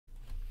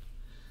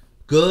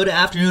Good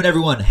afternoon,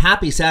 everyone.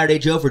 Happy Saturday,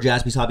 Joe for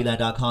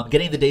JaspysHobbyland.com.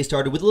 Getting the day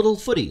started with a little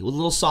footy, with a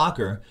little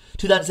soccer.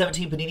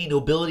 2017 Panini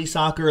Nobility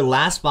Soccer,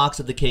 last box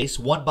of the case.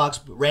 One box,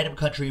 random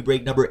country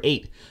break number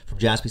 8 from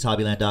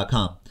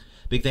JaspysHobbyland.com.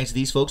 Big thanks to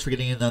these folks for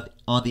getting in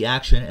on the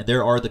action, and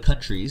there are the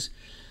countries.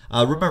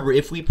 Remember,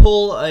 if we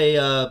pull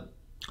a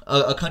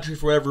country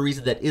for whatever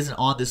reason that isn't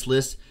on this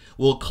list,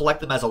 we'll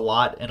collect them as a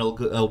lot, and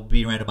it'll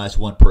be randomized to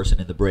one person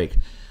in the break.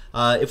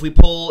 If we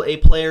pull a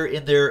player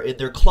in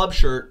their club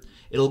shirt,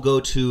 it'll go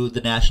to the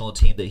national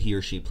team that he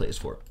or she plays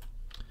for. All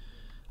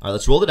right,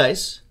 let's roll the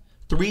dice.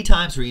 3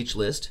 times for each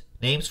list.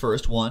 Names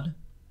first. 1,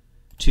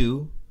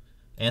 2,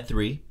 and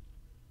 3.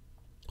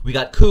 We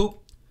got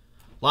Coop.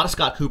 A lot of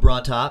Scott Cooper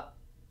on top.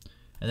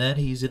 And then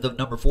he's in the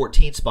number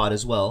 14 spot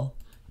as well.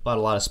 Bought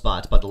a lot of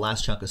spots. Bought the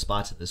last chunk of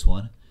spots in this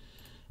one.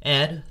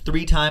 And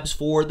 3 times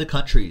for the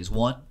countries.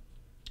 1,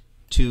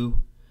 2,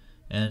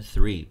 and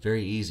 3.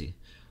 Very easy.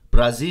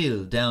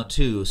 Brazil down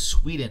to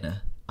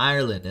Sweden,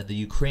 Ireland, and the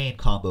Ukraine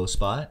combo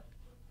spot.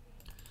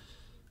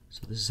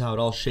 So this is how it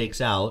all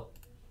shakes out.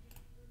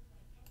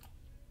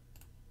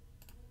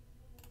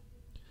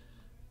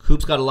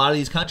 Coop's got a lot of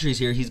these countries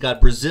here. He's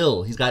got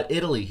Brazil, he's got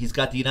Italy, he's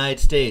got the United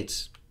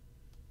States.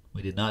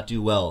 We did not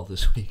do well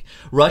this week.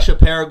 Russia,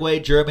 Paraguay,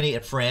 Germany,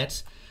 and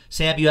France.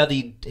 Sam, you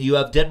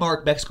have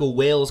Denmark, Mexico,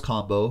 Wales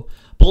combo.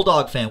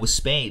 Bulldog fan with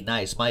Spain.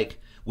 Nice. Mike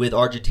with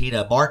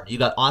Argentina. Martin, you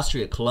got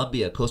Austria,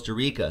 Colombia, Costa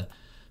Rica.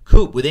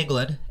 Coop with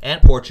England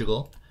and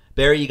Portugal.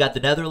 Barry, you got the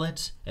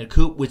Netherlands, and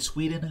Coop with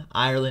Sweden,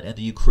 Ireland, and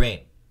the Ukraine.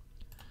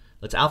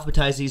 Let's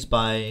alphabetize these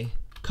by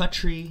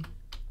country.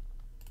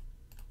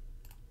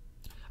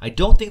 I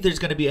don't think there's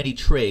going to be any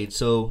trade,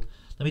 so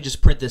let me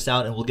just print this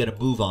out and we'll get a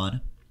move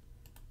on.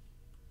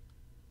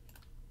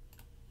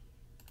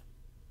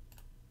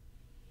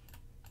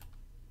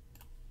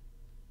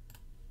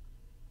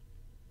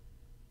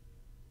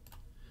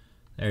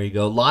 There you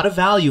go. A lot of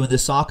value in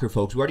this soccer,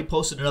 folks. We already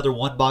posted another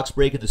one-box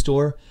break in the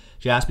store,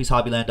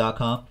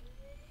 JaspysHobbyland.com.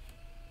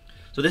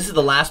 So this is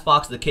the last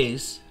box of the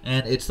case,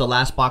 and it's the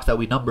last box that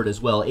we numbered as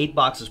well. 8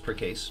 boxes per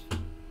case.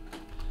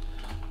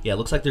 Yeah,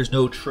 looks like there's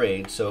no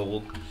trade, so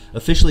we'll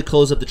officially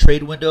close up the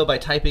trade window by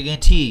typing in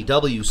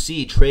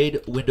TWC,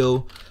 trade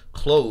window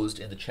closed,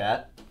 in the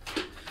chat.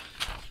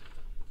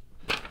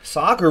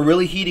 Soccer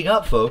really heating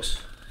up,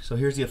 folks. So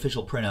here's the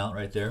official printout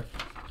right there.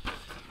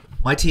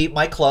 My team,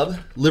 my club,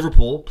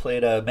 Liverpool,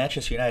 played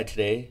Manchester United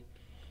today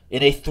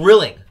in a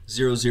thrilling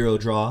 0-0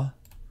 draw.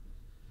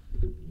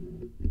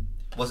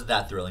 Wasn't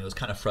that thrilling. It was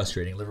kind of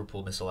frustrating.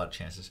 Liverpool missed a lot of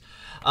chances.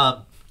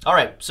 All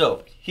right,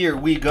 so here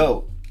we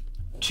go.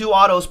 2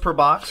 autos per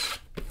box.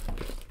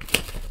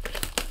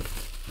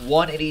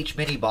 1 in each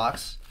mini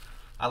box.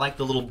 I like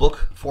the little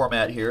book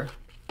format here.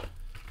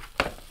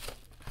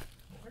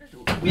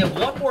 We have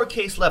 1 more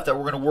case left that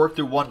we're going to work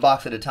through 1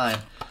 box at a time.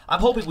 I'm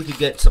hoping we could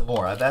get some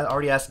more. I've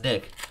already asked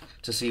Nick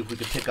to see if we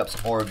could pick up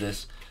some more of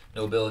this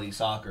Nobility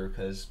Soccer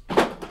because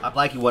I'm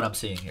liking what I'm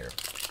seeing here.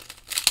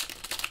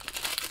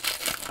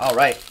 All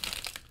right.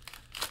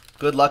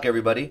 Good luck,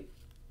 everybody.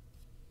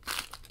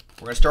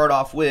 We're going to start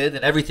off with,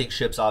 and everything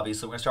ships,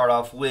 obviously. We're going to start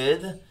off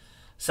with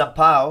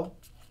Sampaio.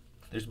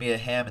 There's Mia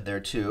Hamm in there,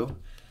 too.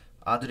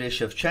 Andrei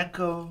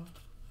Shevchenko.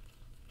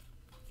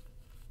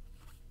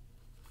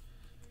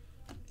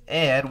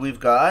 And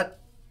we've got,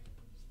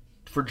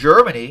 for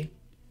Germany,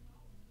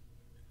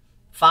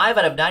 5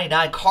 out of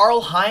 99,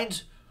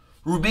 Karl-Heinz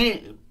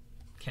Rummenigge.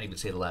 Can't even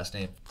say the last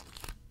name.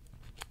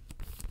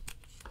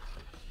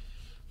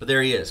 But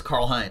there he is,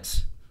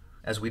 Karl-Heinz,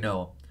 as we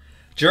know him.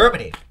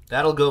 Germany,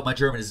 that'll go. My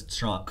German isn't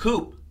strong.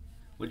 Coop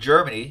with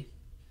Germany.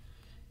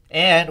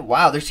 And,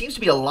 wow, there seems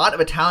to be a lot of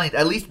Italian.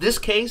 At least this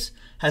case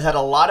has had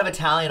a lot of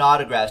Italian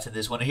autographs in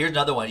this one. And here's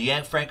another one.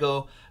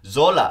 Gianfranco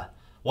Zola,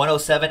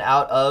 107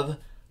 out of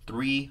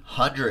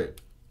 300.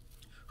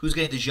 Who's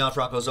getting the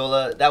Gianfranco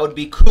Zola? That would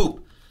be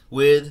Coop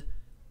with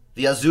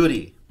the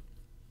Azzurri.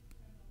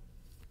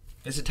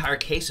 This entire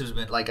case has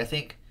been, like, I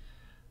think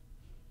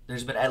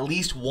there's been at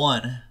least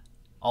 1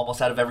 almost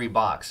out of every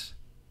box.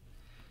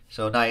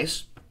 So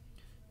nice.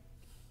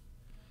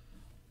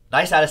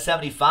 Nice out of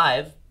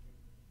 75.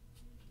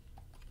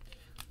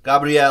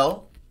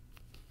 Gabriel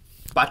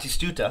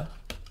Batistuta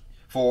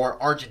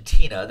for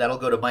Argentina. That'll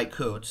go to Mike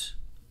Coons.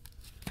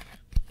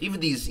 Even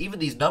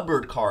these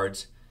numbered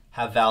cards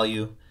have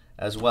value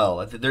as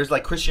well. There's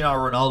like Cristiano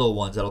Ronaldo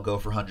ones that'll go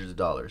for hundreds of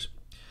dollars.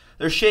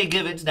 There's Shea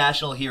Gibbons,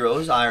 National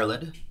Heroes,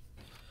 Ireland.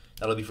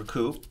 That'll be for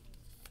Coop.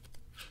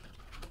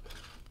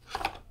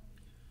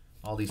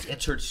 All these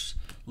inserts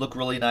look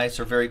really nice.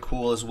 They're very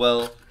cool as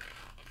well.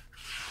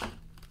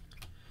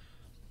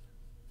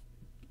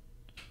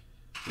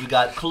 We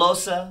got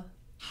Klose,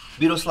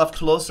 Miroslav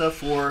Klose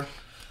for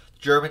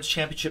Germans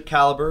championship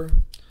caliber.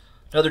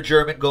 Another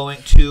German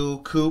going to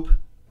Coop.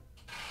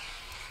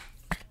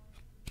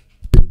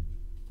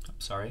 I'm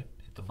sorry,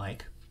 hit the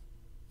mic.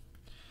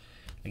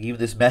 And even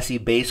this messy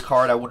base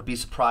card, I wouldn't be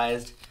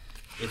surprised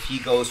if he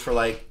goes for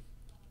like,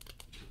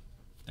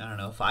 I don't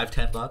know, $5,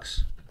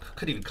 $10.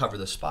 Could even cover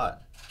the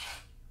spot.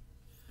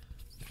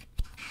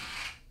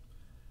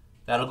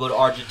 That'll go to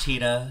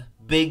Argentina.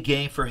 Big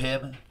game for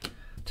him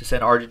to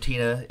send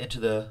Argentina into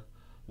the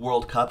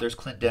World Cup. There's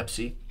Clint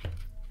Dempsey.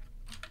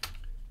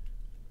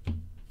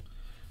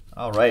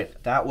 All right,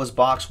 that was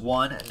box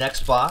 1.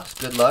 Next box,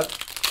 good luck.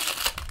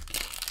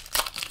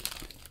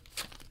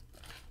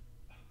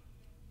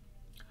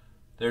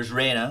 There's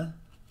Reyna,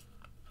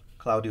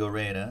 Claudio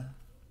Reyna.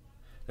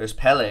 There's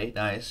Pele,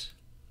 nice.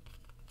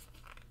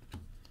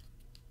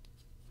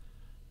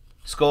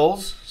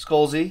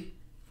 Scholesy.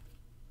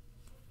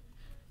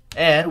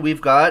 And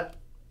we've got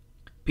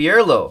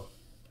Pirlo.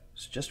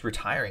 It's just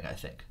retiring, I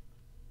think.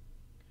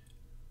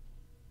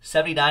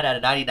 79 out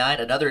of 99,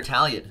 another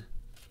Italian.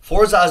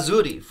 Forza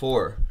Azzurri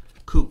for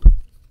Coop.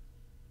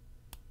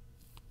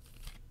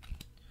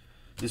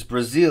 This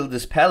Brazil,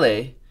 this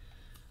Pele,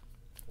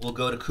 will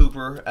go to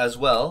Cooper as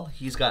well.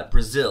 He's got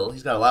Brazil.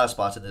 He's got a lot of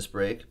spots in this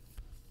break.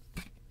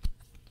 I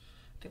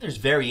think there's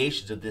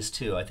variations of this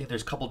too. I think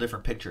there's a couple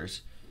different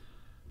pictures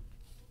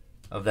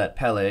of that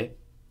Pele.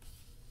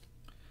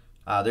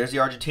 There's the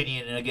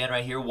Argentinian again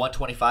right here.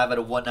 125 out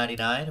of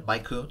 199.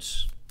 Mike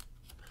Kuntz.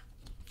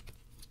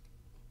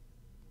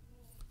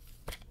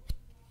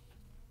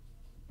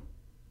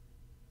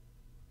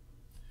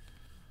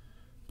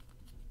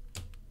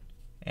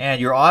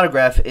 And your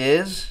autograph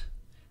is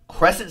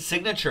Crescent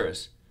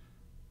Signatures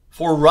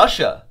for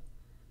Russia.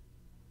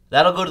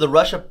 That'll go to the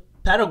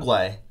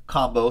Russia-Paraguay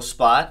combo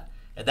spot.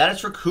 And that is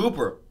for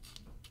Cooper.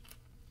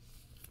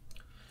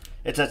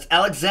 It's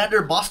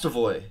Alexander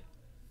Mostovoy.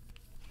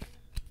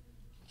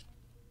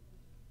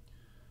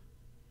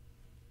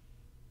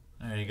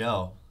 There you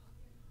go.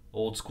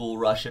 Old school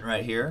Russian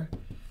right here.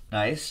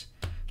 Nice.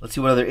 Let's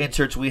see what other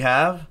inserts we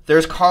have.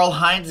 There's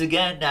Karl-Heinz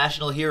again,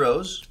 National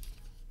Heroes.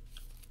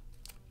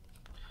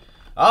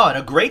 Oh, and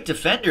a great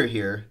defender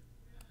here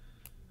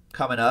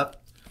coming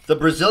up. The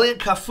Brazilian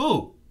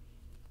Cafu.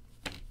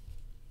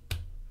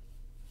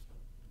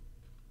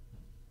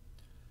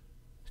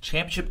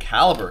 Championship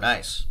caliber,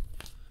 nice.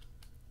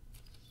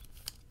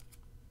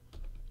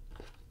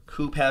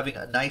 Coop having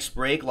a nice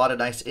break. A lot of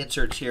nice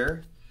inserts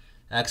here.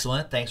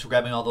 Excellent. Thanks for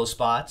grabbing all those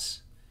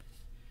spots.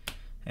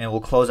 And we'll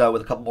close out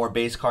with a couple more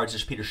base cards.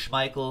 There's Peter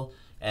Schmeichel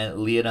and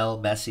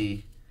Lionel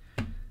Messi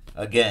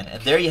again.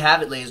 And there you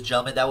have it, ladies and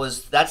gentlemen.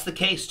 That's the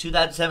case.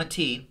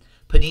 2017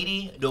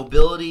 Panini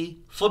Nobility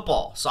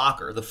Football,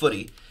 Soccer, the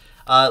footy.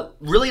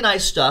 Really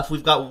nice stuff.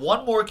 We've got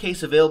one more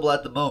case available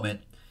at the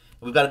moment.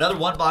 We've got another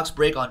one-box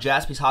break on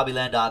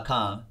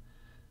JaspysHobbyland.com.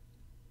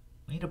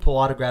 We need to pull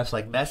autographs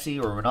like Messi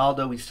or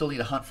Ronaldo. We still need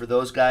to hunt for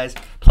those guys.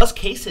 Plus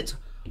case hits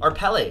are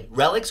Pele,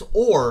 relics,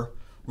 or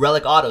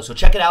relic auto. So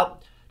check it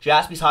out,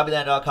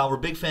 JaspysHobbyland.com. We're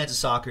big fans of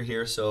soccer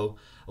here, so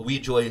we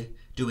enjoy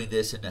doing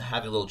this and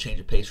having a little change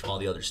of pace from all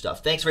the other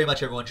stuff. Thanks very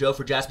much, everyone. Joe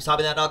for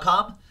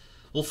JaspysHobbyland.com.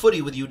 We'll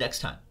footy with you next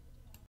time.